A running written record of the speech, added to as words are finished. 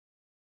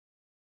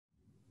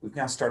We've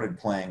now started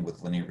playing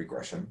with linear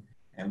regression,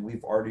 and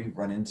we've already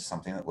run into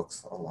something that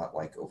looks a lot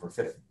like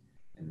overfitting.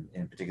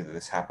 In particular,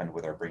 this happened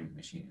with our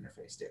brain-machine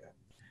interface data.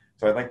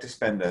 So I'd like to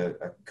spend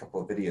a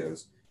couple of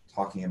videos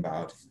talking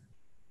about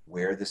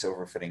where this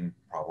overfitting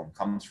problem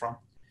comes from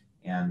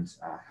and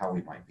how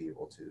we might be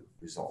able to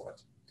resolve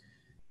it.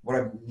 What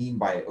I mean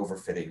by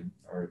overfitting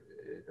are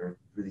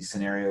really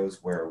scenarios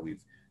where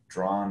we've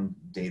drawn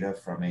data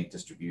from a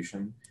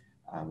distribution.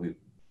 We've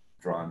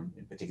drawn,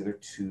 in particular,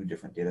 two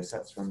different data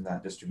sets from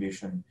that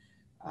distribution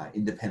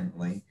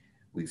independently.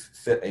 We've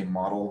fit a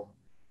model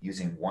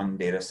using one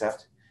data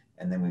set,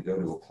 and then we go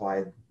to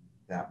apply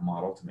that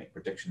model to make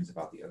predictions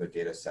about the other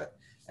data set.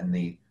 And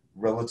the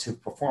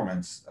relative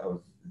performance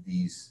of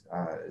these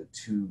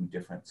two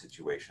different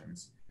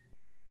situations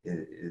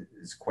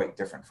is quite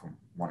different from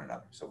one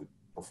another. So we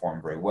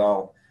perform very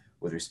well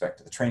with respect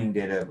to the training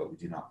data, but we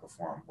do not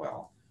perform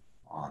well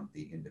on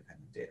the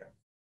independent data.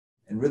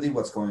 And really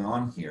what's going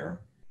on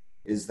here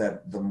is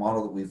that the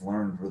model that we've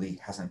learned really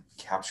hasn't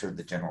captured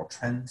the general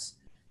trends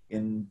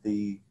in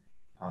the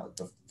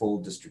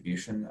full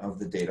distribution of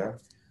the data,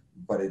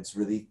 but it's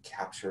really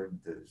captured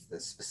the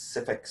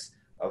specifics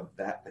of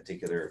that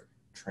particular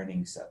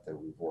training set that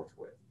we've worked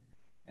with.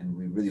 And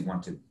we really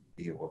want to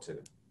be able to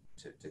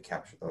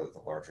capture the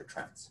larger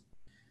trends.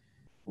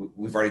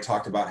 We've already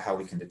talked about how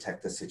we can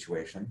detect this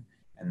situation,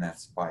 and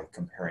that's by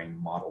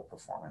comparing model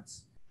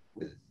performance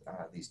with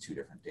these two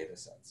different data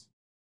sets.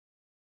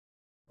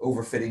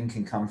 Overfitting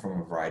can come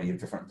from a variety of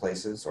different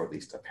places, or at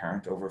least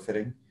apparent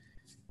overfitting.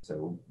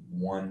 So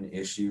one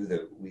issue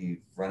that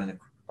we've run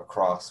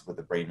across with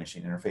the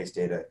brain-machine interface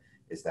data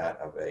is that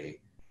of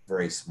a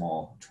very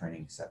small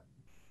training set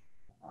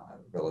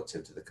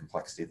relative to the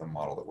complexity of the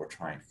model that we're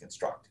trying to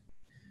construct.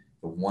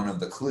 But one of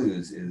the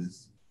clues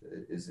is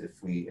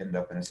if we end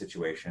up in a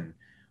situation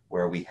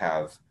where we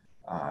have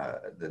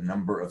the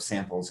number of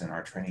samples in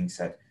our training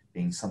set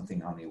being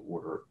something on the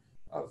order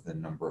of the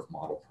number of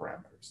model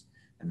parameters.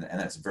 And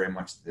that's very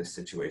much the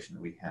situation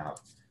that we have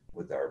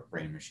with our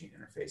brain-machine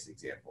interface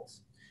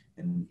examples.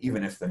 And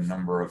even if the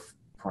number of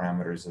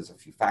parameters is a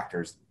few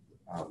factors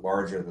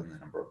larger than the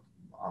number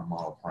of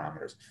model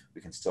parameters,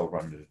 we can still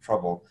run into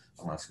trouble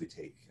unless we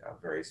take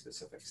very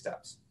specific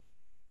steps.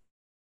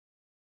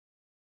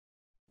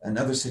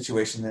 Another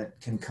situation that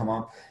can come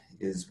up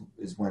is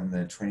when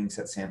the training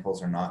set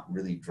samples are not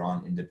really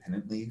drawn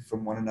independently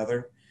from one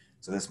another.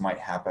 So this might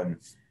happen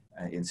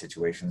in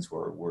situations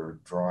where we're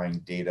drawing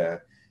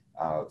data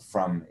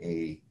from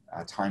a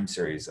time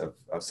series of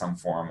some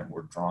form, and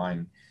we're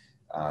drawing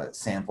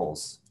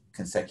samples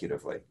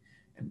consecutively.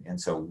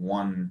 And so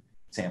one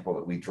sample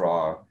that we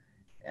draw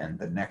and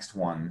the next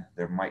one,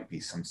 there might be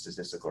some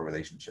statistical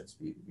relationships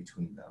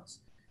between those.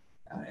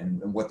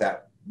 And what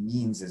that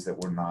means is that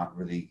we're not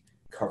really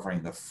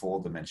covering the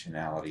full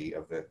dimensionality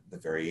of the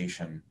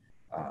variation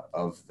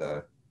of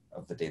the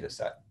data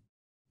set.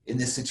 In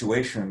this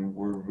situation,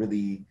 we're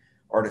really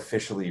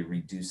artificially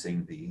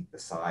reducing the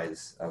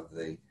size of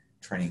the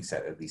training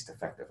set, at least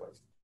effectively.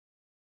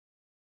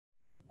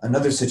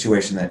 Another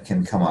situation that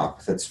can come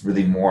up that's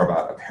really more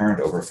about apparent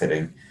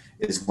overfitting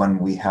is when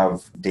we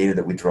have data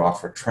that we draw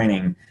for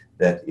training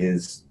that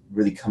is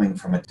really coming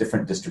from a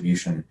different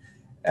distribution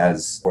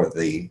as for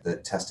the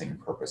testing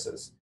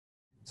purposes.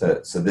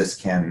 So this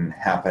can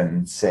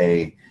happen,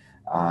 say,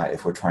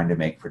 if we're trying to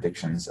make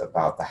predictions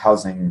about the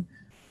housing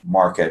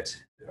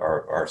market.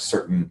 Are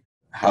certain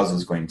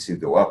houses going to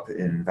go up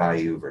in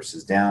value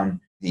versus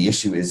down? The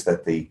issue is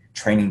that the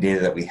training data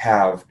that we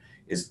have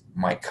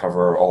might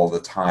cover all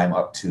the time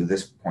up to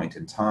this point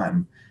in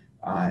time,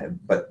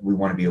 but we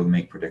want to be able to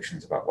make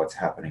predictions about what's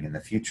happening in the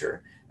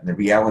future. And the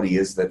reality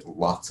is that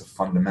lots of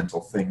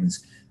fundamental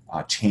things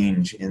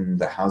change in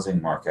the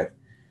housing market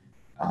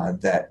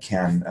that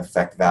can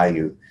affect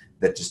value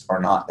that just are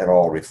not at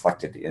all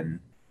reflected in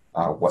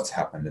what's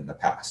happened in the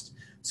past.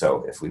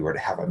 So if we were to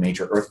have a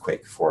major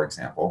earthquake, for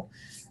example,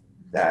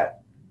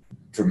 that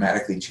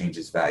dramatically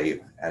changes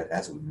value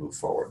as we move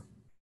forward.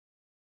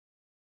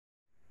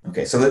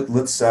 Okay, so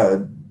let's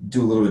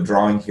do a little bit of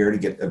drawing here to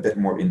get a bit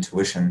more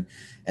intuition,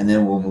 and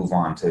then we'll move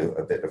on to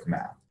a bit of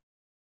math.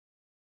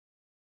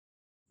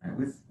 All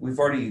right, we've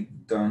already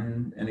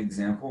done an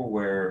example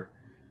where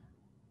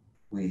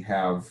we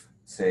have,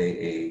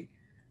 say,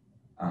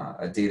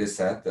 a data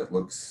set that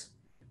looks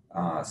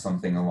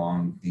something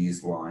along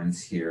these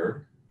lines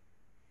here.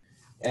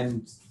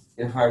 And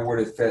if I were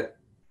to fit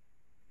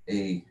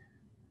a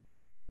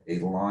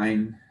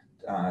line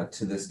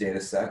to this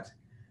data set,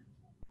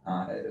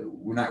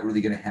 we're not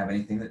really going to have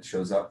anything that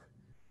shows up.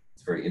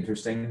 It's very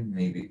interesting.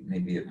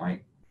 Maybe it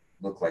might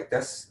look like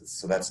this.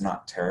 So that's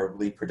not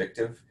terribly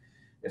predictive.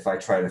 If I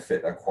try to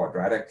fit a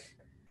quadratic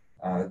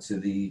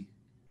to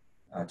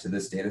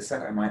this data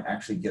set, I might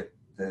actually get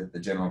the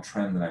general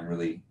trend that I'm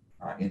really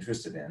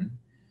interested in.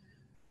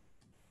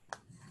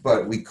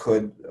 But we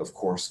could, of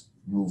course,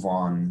 move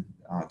on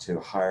to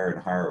higher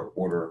and higher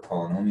order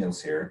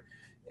polynomials here.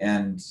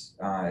 And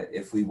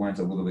if we went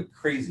a little bit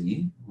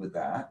crazy with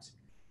that,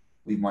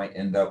 we might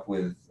end up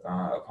with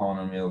a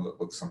polynomial that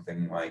looks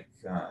something like,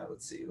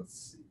 let's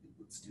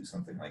let's do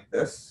something like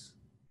this.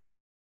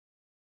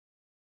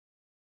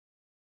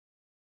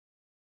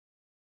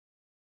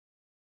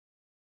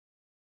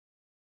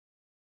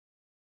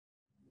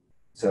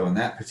 So in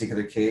that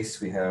particular case,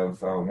 we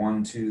have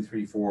 1, 2,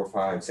 3, 4,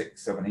 5,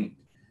 6, 7, 8,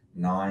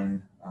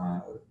 9,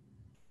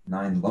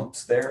 9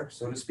 lumps there,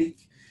 so to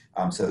speak.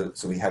 So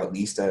we have at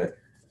least a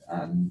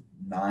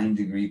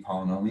 9-degree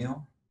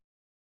polynomial.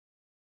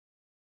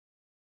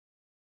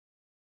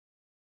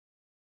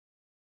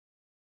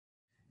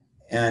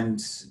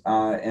 And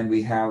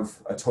we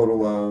have a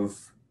total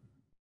of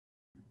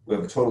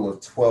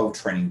 12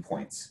 training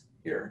points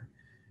here.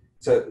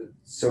 So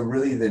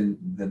really the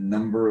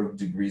number of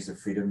degrees of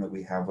freedom that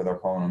we have with our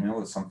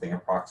polynomial is something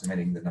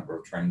approximating the number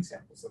of training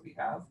samples that we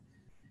have,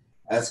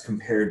 as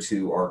compared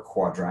to our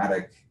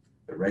quadratic,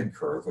 the red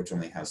curve, which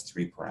only has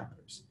 3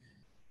 parameters.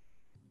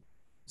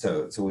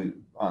 So we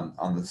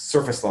on the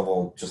surface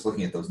level, just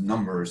looking at those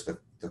numbers,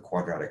 the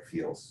quadratic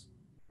feels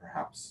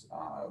perhaps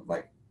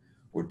like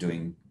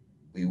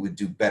we would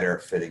do better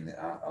fitting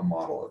a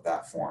model of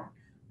that form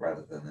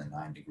rather than the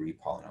 9-degree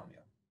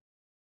polynomial.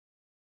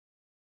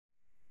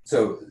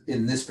 So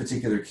in this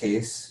particular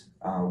case,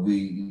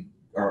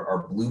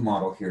 our blue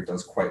model here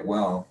does quite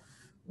well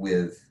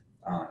with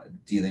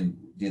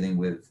dealing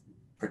with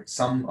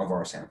some of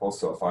our samples.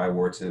 So if I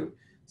were to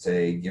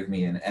say, give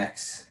me an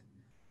X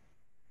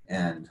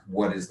and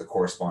what is the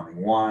corresponding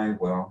Y,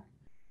 well,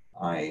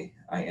 I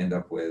end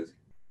up with,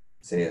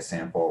 say, a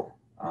sample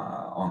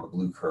on the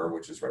blue curve,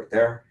 which is right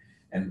there.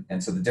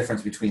 And so the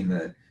difference between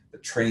the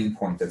training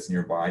point that's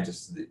nearby,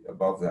 just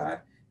above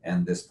that,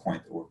 and this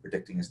point that we're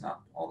predicting is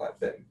not all that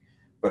big.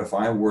 But if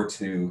I were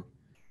to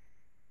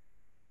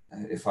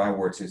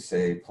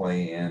say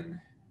play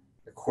in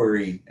a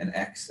query an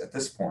X at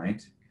this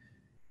point,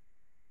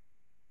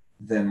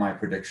 then my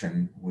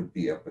prediction would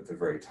be up at the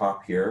very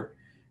top here.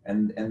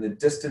 And the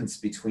distance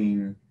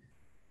between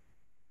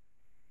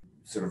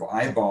sort of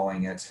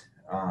eyeballing it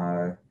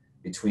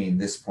between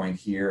this point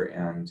here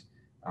and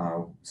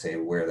say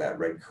where that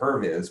red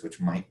curve is, which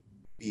might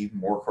be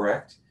more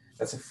correct,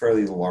 that's a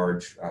fairly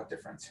large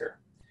difference here.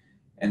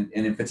 And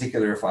in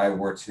particular, if I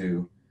were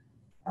to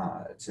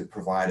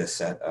provide a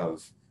set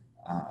of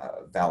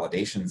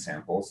validation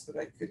samples that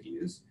I could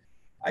use,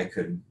 I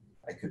could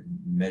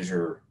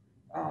measure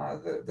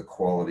the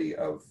quality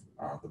of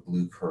the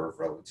blue curve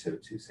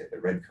relative to, say, the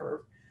red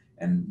curve,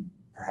 and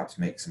perhaps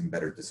make some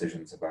better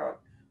decisions about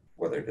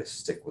whether to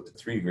stick with the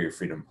 3-degree of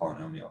freedom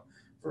polynomial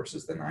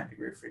versus the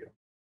 9-degree of freedom.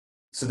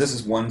 So this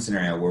is one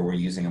scenario where we're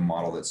using a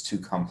model that's too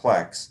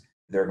complex.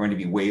 There are going to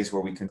be ways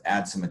where we can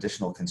add some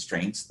additional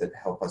constraints that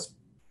help us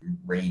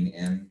rein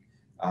in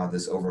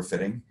this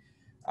overfitting,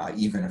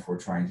 even if we're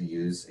trying to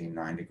use a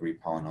 9-degree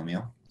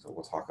polynomial. So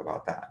we'll talk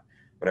about that.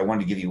 But I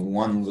wanted to give you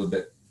one little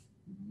bit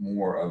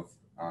more of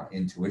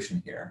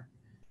intuition here.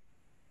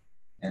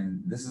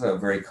 And this is a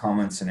very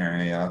common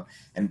scenario,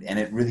 and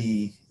it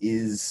really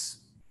is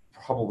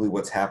probably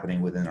what's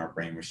happening within our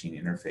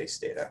brain-machine interface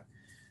data.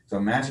 So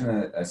imagine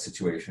a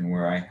situation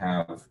where I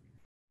have,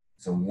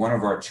 so one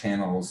of our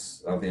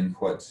channels of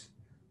input,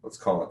 let's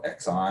call it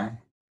xi.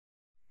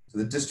 So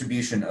the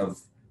distribution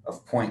of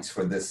points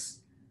for this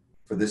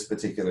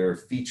particular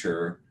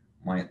feature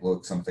might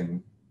look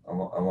something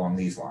along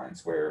these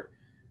lines, where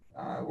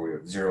we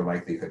have 0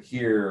 likelihood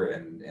here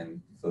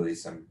and clearly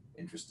some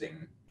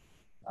interesting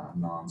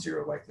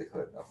non-zero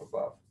likelihood up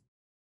above.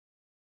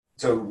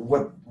 So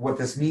what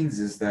this means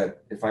is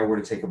that if I were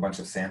to take a bunch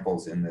of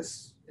samples in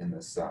this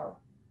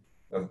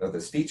of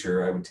this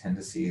feature, I would tend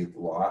to see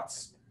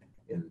lots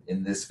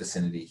in this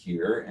vicinity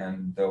here,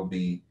 and there'll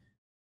be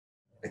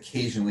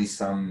occasionally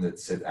some that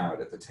sit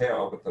out at the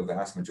tail, but the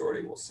vast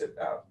majority will sit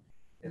out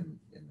in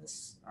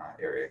this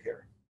area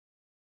here.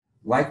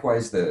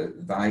 Likewise, the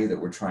value that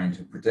we're trying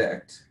to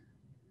predict,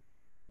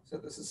 so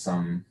this is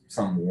some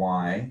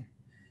y,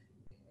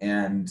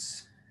 and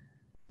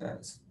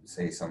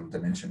say some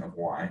dimension of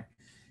y,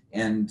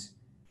 and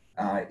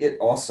it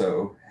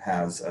also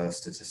has a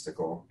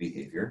statistical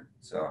behavior.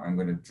 So I'm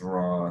going to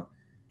draw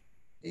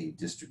a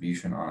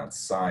distribution on its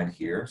side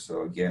here.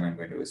 So again, I'm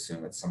going to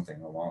assume it's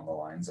something along the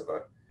lines of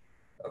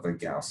a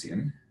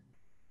Gaussian.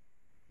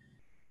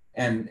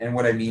 And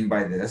what I mean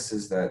by this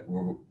is that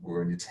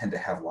we're going to tend to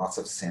have lots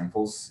of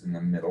samples in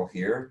the middle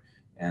here,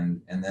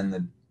 and then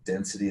the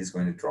density is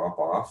going to drop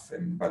off,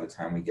 and by the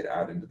time we get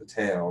out into the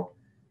tail,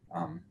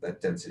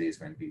 that density is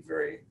going to be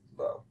very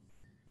low.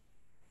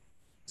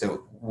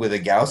 So with a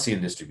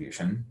Gaussian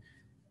distribution,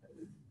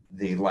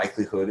 the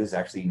likelihood is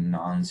actually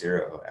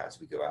non-zero as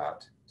we go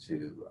out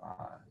to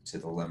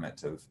the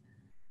limit of,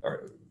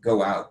 or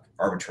go out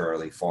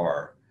arbitrarily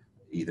far,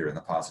 either in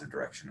the positive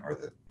direction or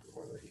the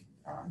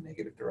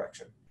negative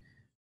direction.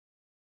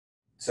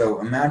 So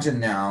imagine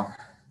now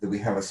that we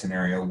have a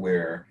scenario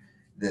where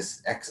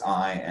this xi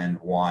and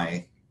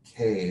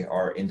yk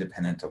are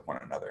independent of one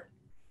another.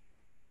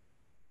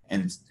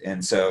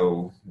 And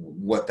so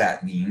what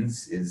that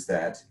means is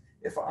that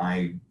if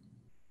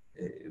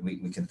we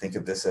can think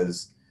of this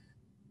as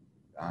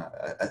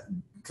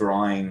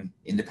drawing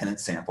independent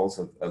samples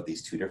of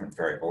these two different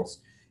variables,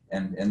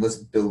 and let's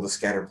build a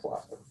scatter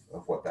plot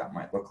of what that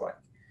might look like.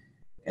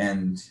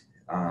 And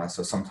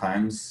so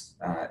sometimes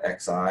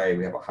xi,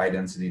 we have a high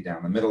density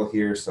down the middle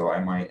here, so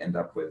I might end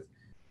up with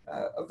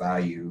a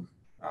value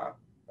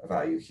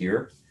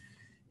here.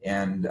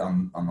 And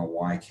on the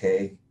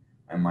yk,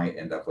 I might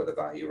end up with a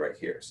value right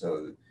here.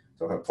 So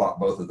if I plot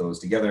both of those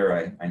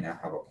together, I now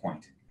have a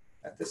point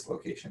at this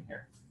location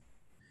here.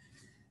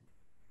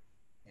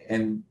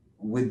 And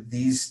with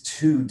these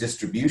two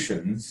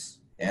distributions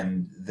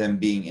and them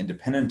being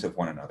independent of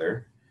one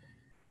another,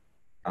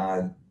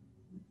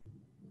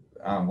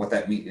 what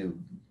that means,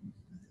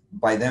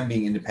 by them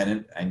being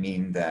independent, I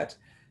mean that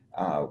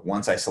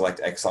once I select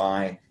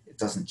xi, it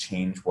doesn't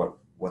change what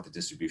the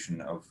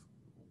distribution of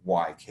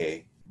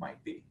yk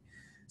might be.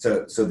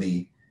 So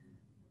the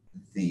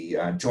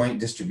joint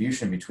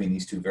distribution between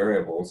these two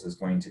variables is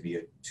going to be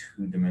a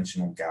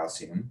two-dimensional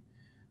Gaussian,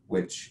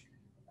 which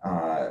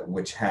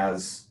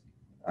has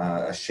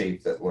a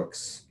shape that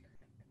looks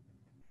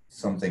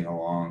something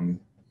along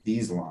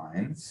these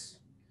lines.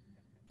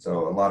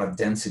 So a lot of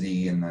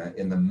density in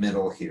the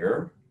middle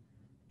here,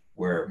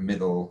 where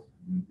middle,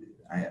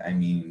 I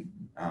mean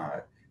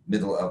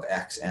middle of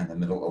x and the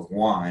middle of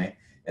y,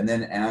 and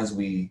then as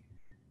we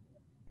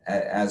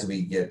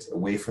get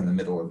away from the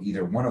middle of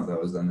either one of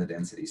those, then the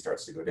density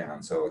starts to go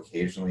down. So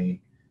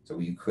occasionally, so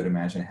you could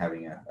imagine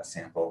having a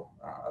sample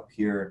up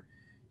here.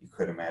 You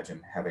could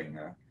imagine having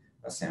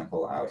a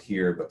sample out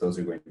here, but those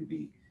are going to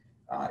be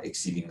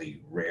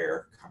exceedingly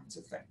rare kinds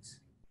of things.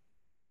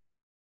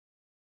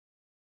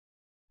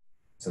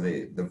 So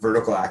the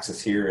vertical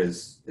axis here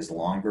is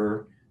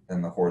longer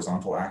than the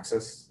horizontal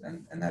axis,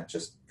 and that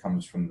just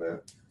comes from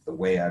the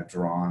way I've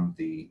drawn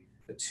the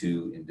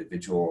two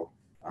individual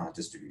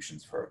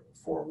distributions for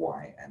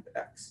y and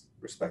x,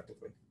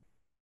 respectively.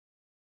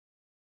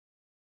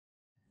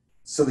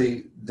 So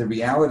the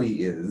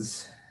reality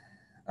is,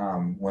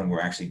 when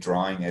we're actually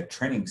drawing a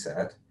training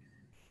set,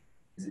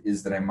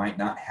 is that I might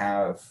not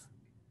have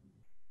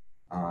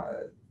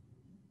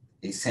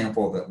a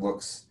sample that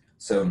looks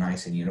so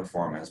nice and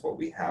uniform as what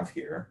we have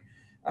here.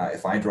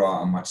 If I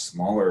draw a much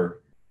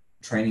smaller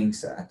training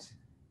set,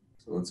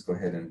 so let's go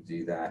ahead and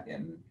do that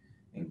in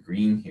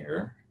green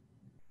here.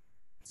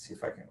 Let's see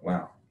if I can,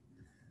 well,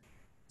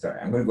 sorry,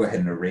 I'm going to go ahead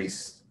and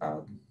erase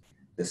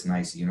this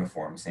nice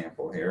uniform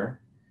sample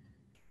here.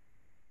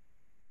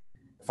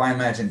 If I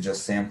imagine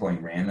just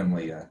sampling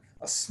randomly a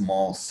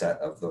small set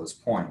of those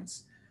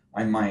points,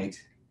 I'm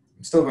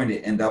still going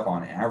to end up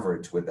on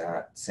average with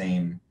that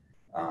same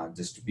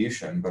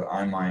distribution, but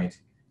I might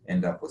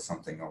end up with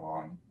something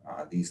along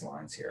these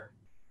lines here.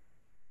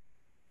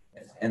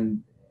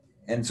 And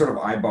sort of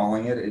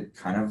eyeballing it, it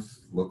kind of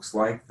looks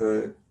like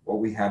what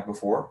we had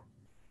before,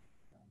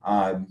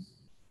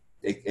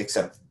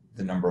 except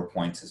the number of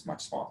points is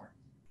much smaller.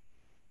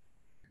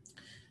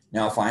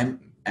 Now, if I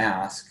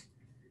ask,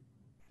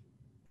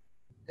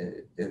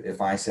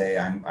 if I say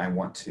I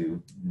want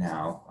to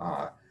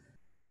now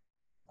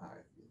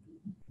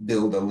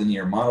build a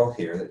linear model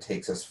here that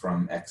takes us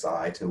from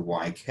xi to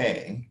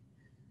yk,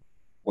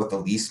 what the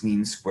least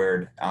mean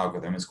squared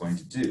algorithm is going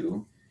to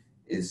do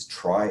is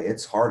try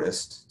its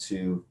hardest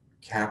to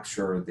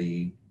capture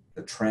the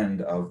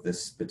trend of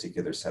this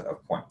particular set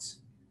of points.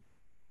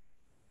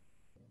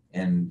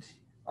 And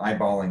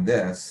eyeballing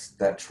this,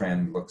 that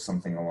trend looks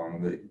something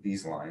along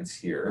these lines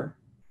here.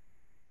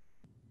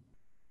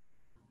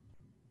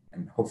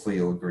 And hopefully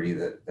you'll agree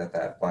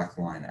that black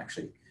line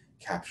actually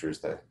captures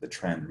the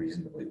trend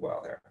reasonably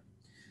well there.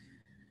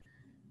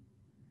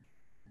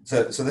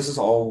 So this is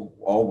all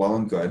well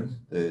and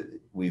good.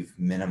 We've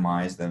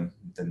minimized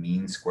the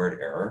mean squared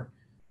error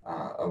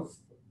of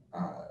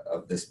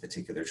this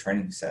particular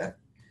training set.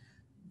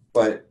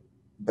 But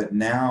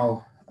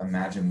now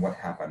imagine what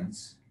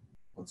happens.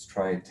 Let's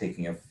try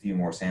taking a few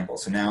more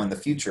samples. So now in the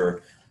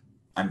future,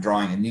 I'm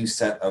drawing a new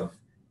set of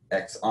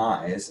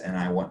xi's, and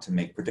I want to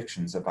make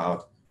predictions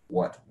about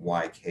what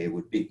yk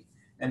would be.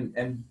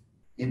 And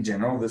in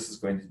general, this is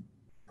going to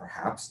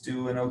perhaps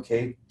do an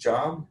okay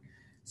job.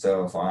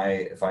 So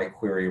if I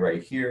query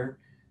right here,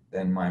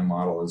 then my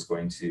model is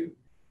going to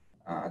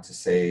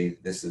say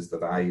this is the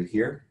value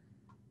here,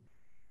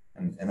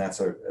 and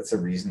that's a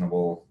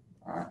reasonable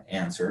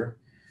answer.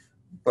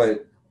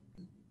 But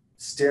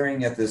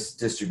staring at this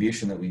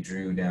distribution that we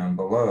drew down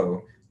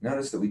below,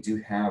 notice that we do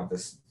have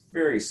this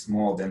very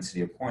small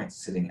density of points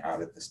sitting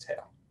out at this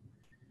tail.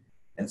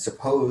 And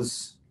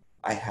suppose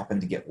I happen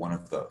to get one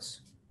of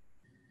those.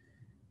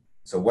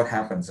 So what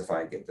happens if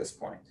I get this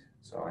point?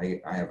 So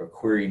I have a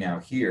query now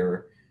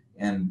here,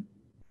 and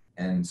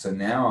so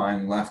now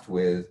I'm left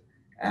with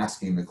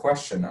asking the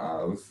question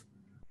of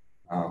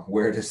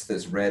where does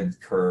this red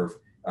curve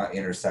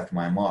intersect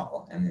my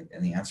model? And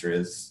the answer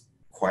is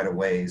quite a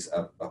ways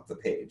up the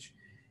page.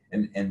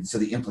 And so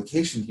the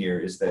implication here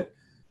is that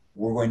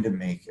we're going to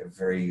make a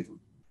very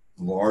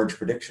large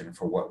prediction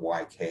for what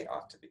yk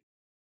ought to be.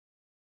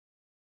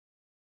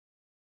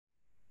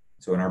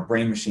 So in our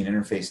brain-machine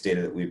interface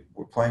data that we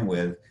were playing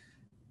with,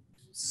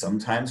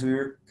 sometimes we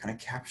were kind of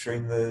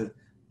capturing the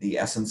the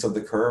essence of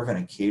the curve, and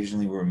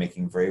occasionally we're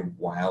making very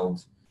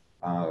wild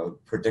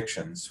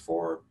predictions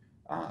for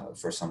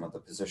some of the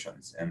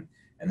positions. And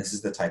this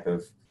is the type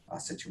of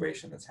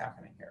situation that's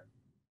happening here.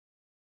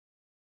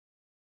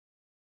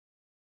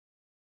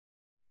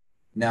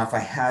 Now, if I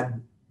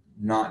had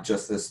not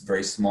just this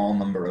very small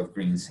number of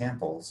green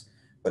samples,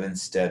 but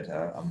instead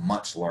a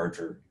much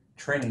larger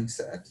training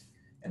set,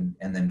 and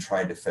then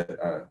tried to fit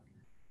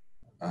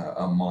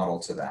a model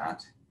to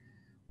that,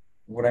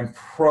 what I'm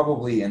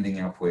probably ending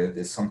up with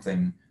is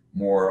something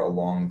more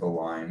along the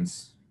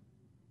lines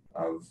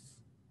of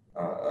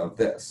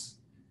this.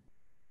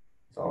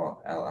 So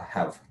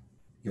I'll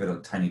give it a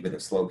tiny bit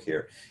of slope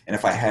here. And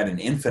if I had an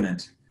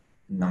infinite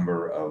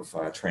number of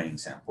training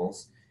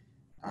samples,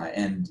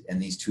 and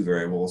these two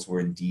variables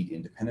were indeed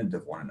independent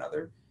of one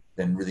another,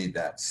 then really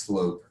that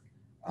slope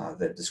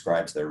that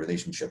describes their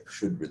relationship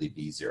should really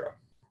be 0.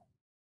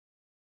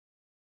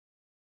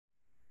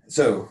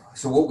 So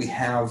what we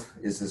have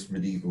is this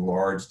really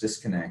large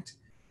disconnect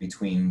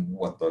between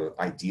what the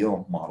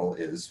ideal model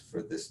is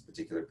for this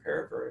particular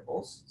pair of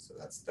variables. So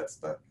that's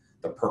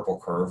the purple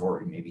curve,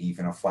 or maybe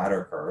even a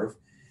flatter curve,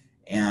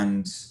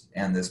 and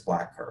this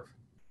black curve.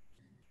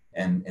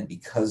 And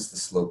because the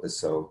slope is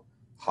so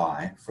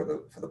high for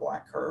the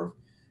black curve,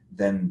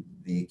 then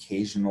the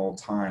occasional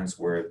times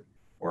where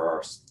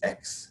our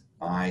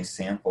xi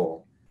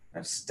sample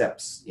kind of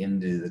steps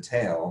into the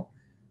tail,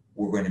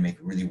 we're going to make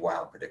really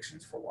wild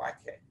predictions for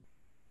yk.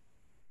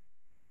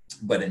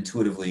 But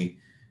intuitively,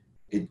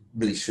 it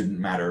really shouldn't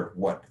matter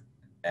what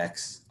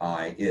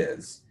xi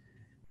is.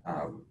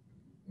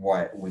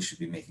 We should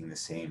be making the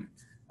same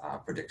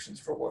predictions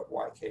for what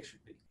yk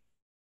should be.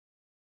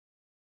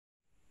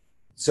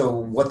 So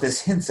what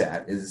this hints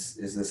at is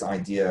this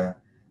idea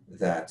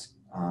that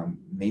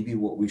maybe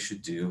what we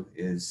should do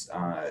is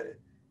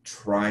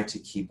try to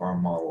keep our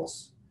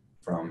models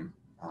from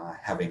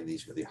having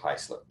these really high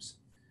slopes.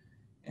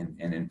 And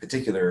in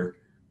particular,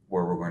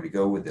 where we're going to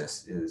go with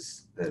this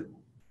is that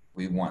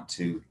we want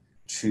to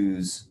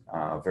choose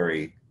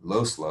very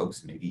low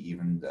slopes, maybe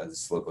even a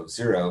slope of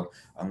 0,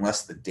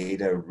 unless the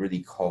data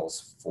really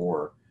calls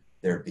for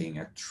there being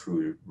a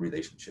true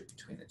relationship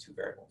between the two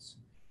variables.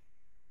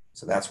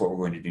 So that's what we're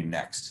going to do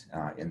next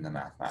in the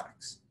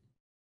mathematics.